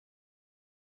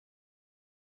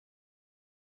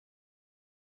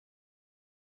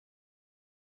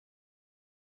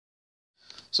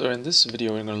So in this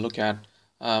video, we're going to look at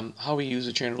how we use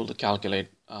the chain rule to calculate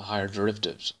higher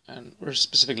derivatives. And we're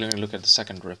specifically going to look at the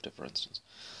second derivative, for instance.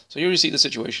 So here you see the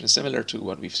situation is similar to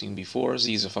what we've seen before.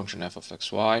 Z is a function f of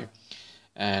xy,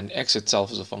 and x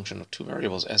itself is a function of two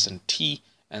variables, s and t,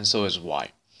 and so is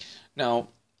y. Now,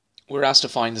 we're asked to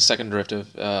find the second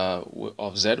derivative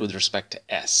of z with respect to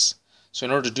s. So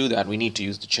in order to do that, we need to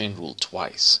use the chain rule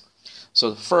twice.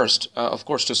 So first, of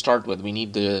course, to start with, we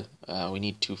need to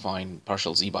find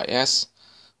partial z by s,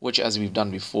 which, as we've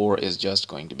done before, is just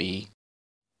going to be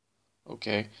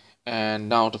okay. And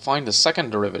now to find the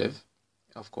second derivative,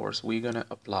 of course, we're going to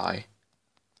apply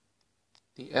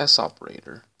the s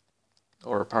operator,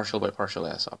 or partial by partial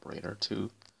s operator,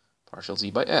 to partial z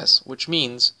by s, which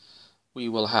means we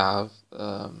will have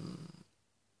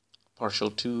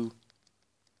partial 2z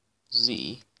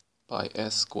by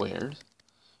s squared.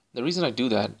 The reason I do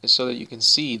that is so that you can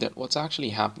see that what's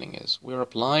actually happening is we're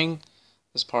applying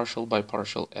this partial by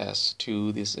partial s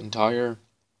to this entire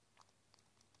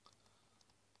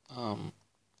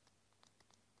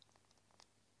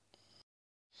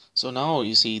so now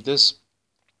you see this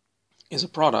is a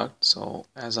product. So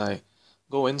as I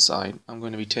go inside, I'm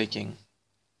going to be taking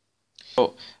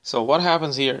so what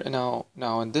happens here now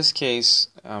in this case,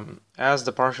 as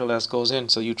the partial s goes in,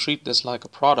 so you treat this like a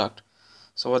product.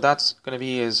 So what that's going to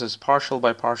be is this partial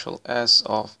by partial s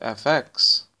of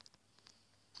fx,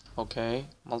 okay,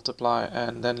 multiply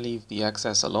and then leave the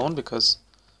xs alone because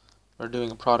we're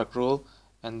doing a product rule,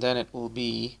 and then it will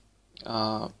be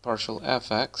partial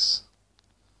fx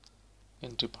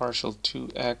into partial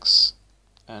 2x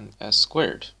and s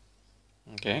squared,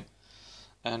 okay,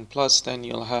 and plus then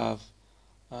you'll have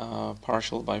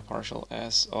partial by partial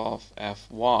s of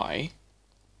fy,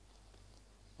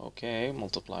 okay,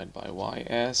 multiplied by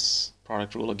ys,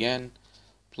 product rule again,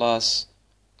 plus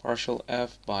partial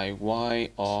f by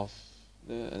y of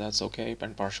that's okay,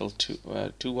 and partial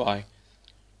 2y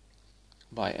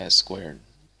by s squared,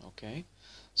 okay.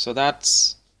 So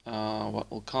that's what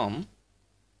will come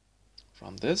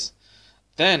from this.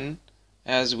 Then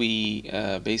as we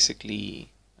basically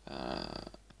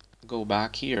go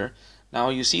back here, now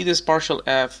you see this partial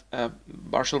by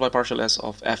partial s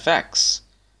of fx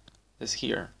is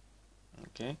here,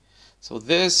 okay. So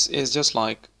this is just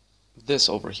like this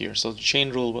over here, so the chain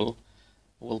rule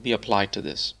will be applied to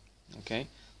this, okay.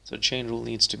 So chain rule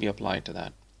needs to be applied to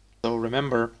that. So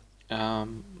remember,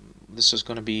 this is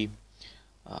going to be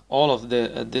all of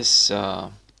this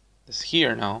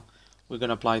here. Now we're going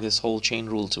to apply this whole chain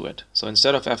rule to it. So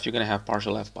instead of f, you're going to have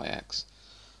partial f by x.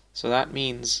 So that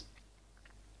means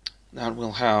that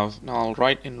we'll have, now I'll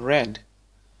write in red,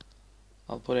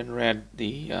 I'll put in red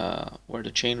the where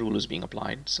the chain rule is being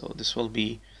applied. So this will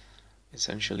be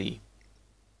essentially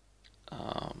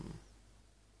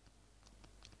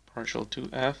partial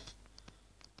 2f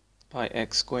by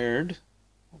x squared,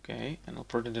 okay, and I'll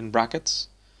put it in brackets,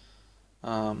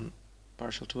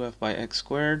 partial 2f by x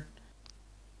squared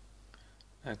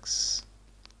x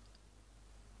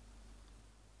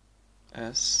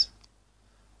s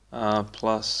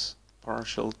plus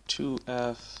partial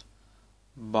 2f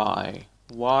by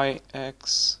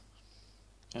yx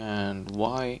and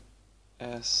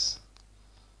ys,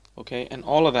 okay, and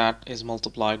all of that is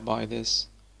multiplied by this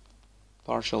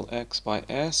partial x by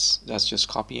s. That's just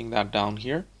copying that down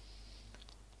here,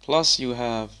 plus you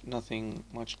have nothing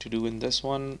much to do in this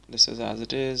one. This is as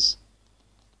it is,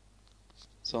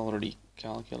 it's already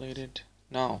calculated.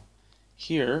 Now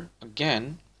here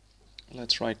again,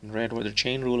 let's write in red where the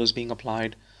chain rule is being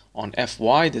applied on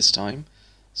fy this time.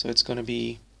 So it's going to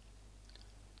be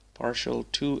partial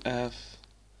 2f,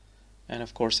 and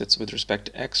of course it's with respect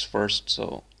to x first,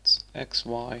 so it's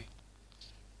xy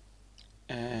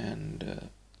and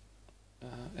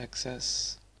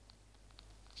xs,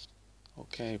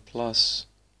 okay, plus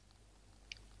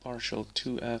partial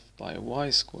 2f by y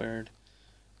squared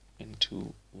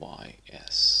into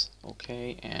ys,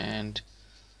 okay, and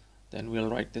then we'll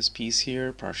write this piece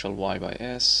here, partial y by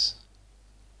s,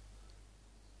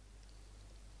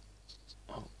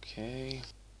 okay,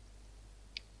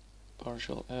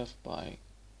 partial f by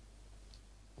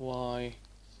y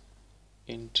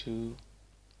into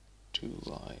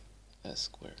 2y s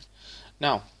squared.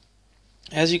 Now,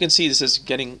 as you can see, this is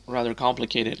getting rather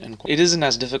complicated, and it isn't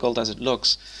as difficult as it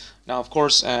looks. Now, of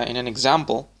course, in an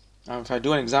example, if I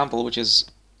do an example which is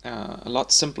a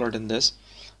lot simpler than this,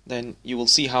 then you will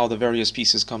see how the various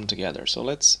pieces come together. So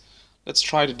let's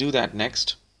try to do that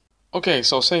next. Okay,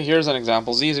 so say here's an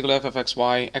example: z is equal to f of x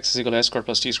y, x is equal to s squared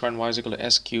plus t squared, and y is equal to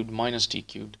s cubed minus t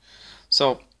cubed.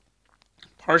 So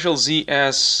partial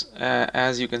zs,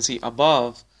 as you can see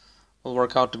above, will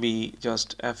work out to be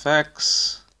just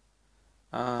fx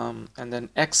and then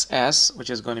xs, which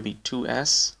is going to be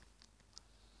 2s,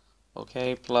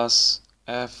 okay, plus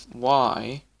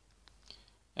fy,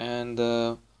 and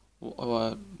the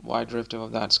y derivative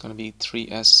of that's going to be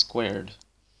 3s squared.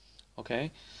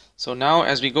 Okay, so now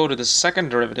as we go to the second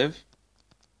derivative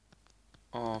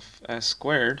of s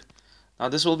squared, now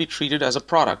this will be treated as a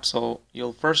product. So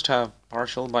you'll first have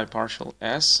partial by partial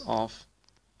s of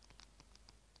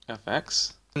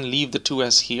fx, and leave the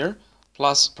 2s here,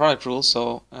 plus product rule,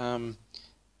 so then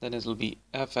it will be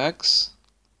fx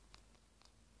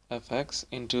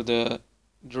into the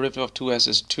derivative of 2s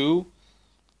is 2,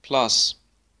 plus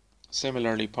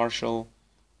similarly partial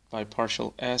by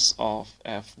partial s of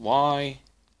fy,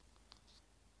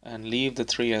 and leave the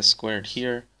 3s squared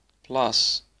here,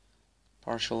 plus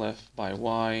partial f by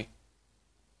y,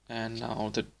 and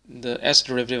now the s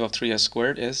derivative of 3s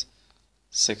squared is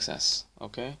 6s.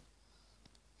 Okay,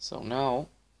 so now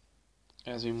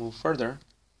as we move further,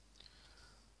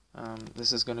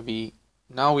 this is going to be,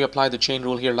 now we apply the chain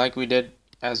rule here like we did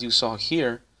as you saw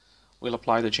here. We'll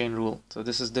apply the chain rule. So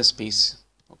this is this piece.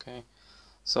 Okay,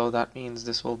 so that means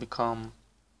this will become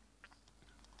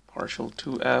partial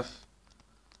 2f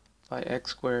by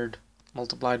x squared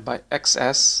multiplied by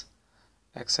xs.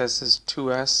 xs is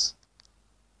 2s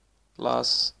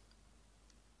plus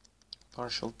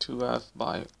partial 2f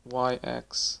by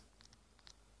yx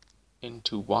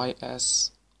into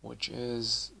ys, which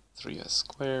is 3s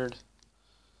squared.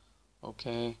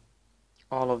 Okay,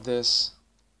 all of this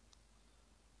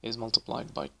is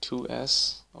multiplied by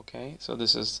 2s. Okay, so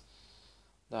this is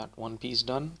that one piece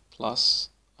done, plus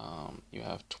you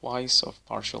have twice of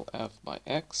partial f by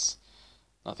x,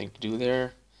 nothing to do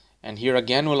there. And here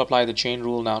again we'll apply the chain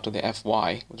rule now to the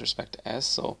fy with respect to s,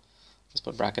 so let's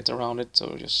put brackets around it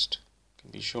so just can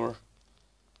be sure.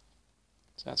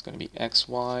 So that's going to be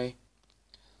xy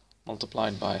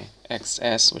multiplied by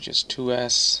xs, which is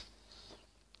 2s,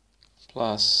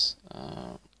 plus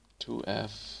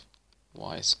 2f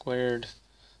y squared,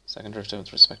 second derivative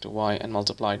with respect to y, and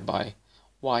multiplied by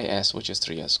ys, which is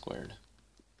 3s squared.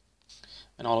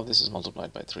 And all of this is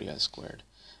multiplied by 3s squared.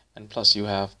 And plus you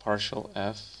have partial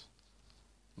f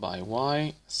by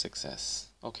y, 6s.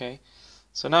 Okay,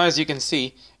 so now as you can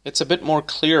see, it's a bit more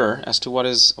clearer as to what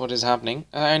is happening.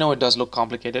 I know it does look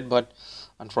complicated, but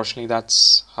unfortunately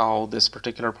that's how this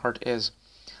particular part is.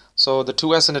 So the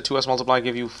 2s and the 2s multiply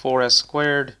give you 4s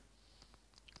squared,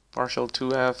 partial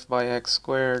 2f by x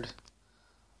squared,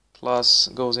 plus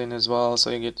goes in as well,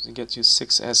 so it gets you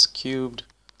 6s cubed,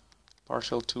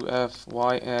 partial 2f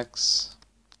yx,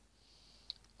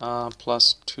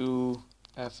 plus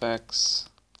 2fx,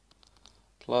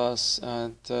 plus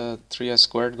the 3s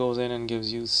squared goes in and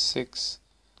gives you 6s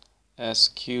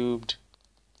cubed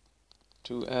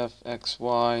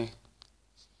 2fxy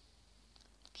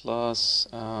plus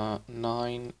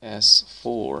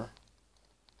 9s4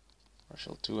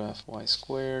 partial 2fy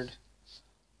squared,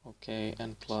 okay,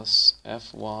 and plus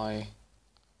fy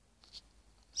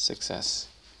 6s.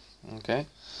 Okay,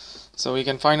 so we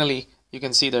can finally, you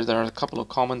can see that there are a couple of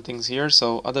common things here.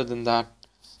 So other than that,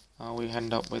 we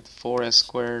end up with 4s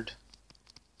squared,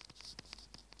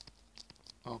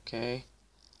 okay,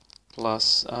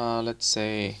 plus let's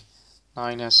say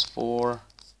 9s4.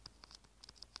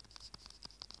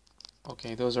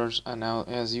 Okay, those are, now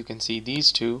as you can see,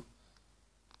 these two,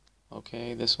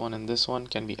 okay, this one and this one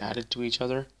can be added to each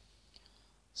other,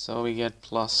 so we get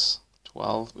plus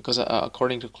 12, because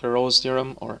according to Clairaut's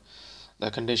theorem, or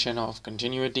the condition of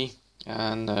continuity,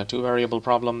 and two variable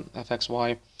problem,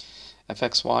 fxy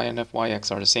and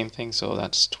fyx are the same thing, so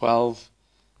that's 12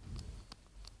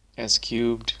 s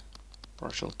cubed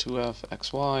partial 2f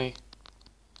xy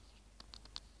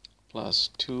plus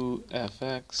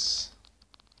 2fx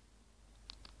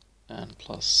and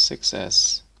plus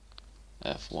 6s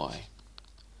fy.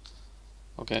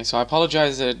 Okay, so I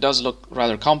apologize that it does look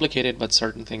rather complicated, but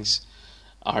certain things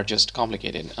are just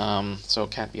complicated, so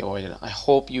can't be avoided. I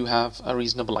hope you have a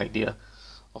reasonable idea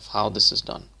of how this is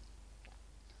done.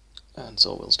 And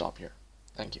so we'll stop here.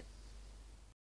 Thank you.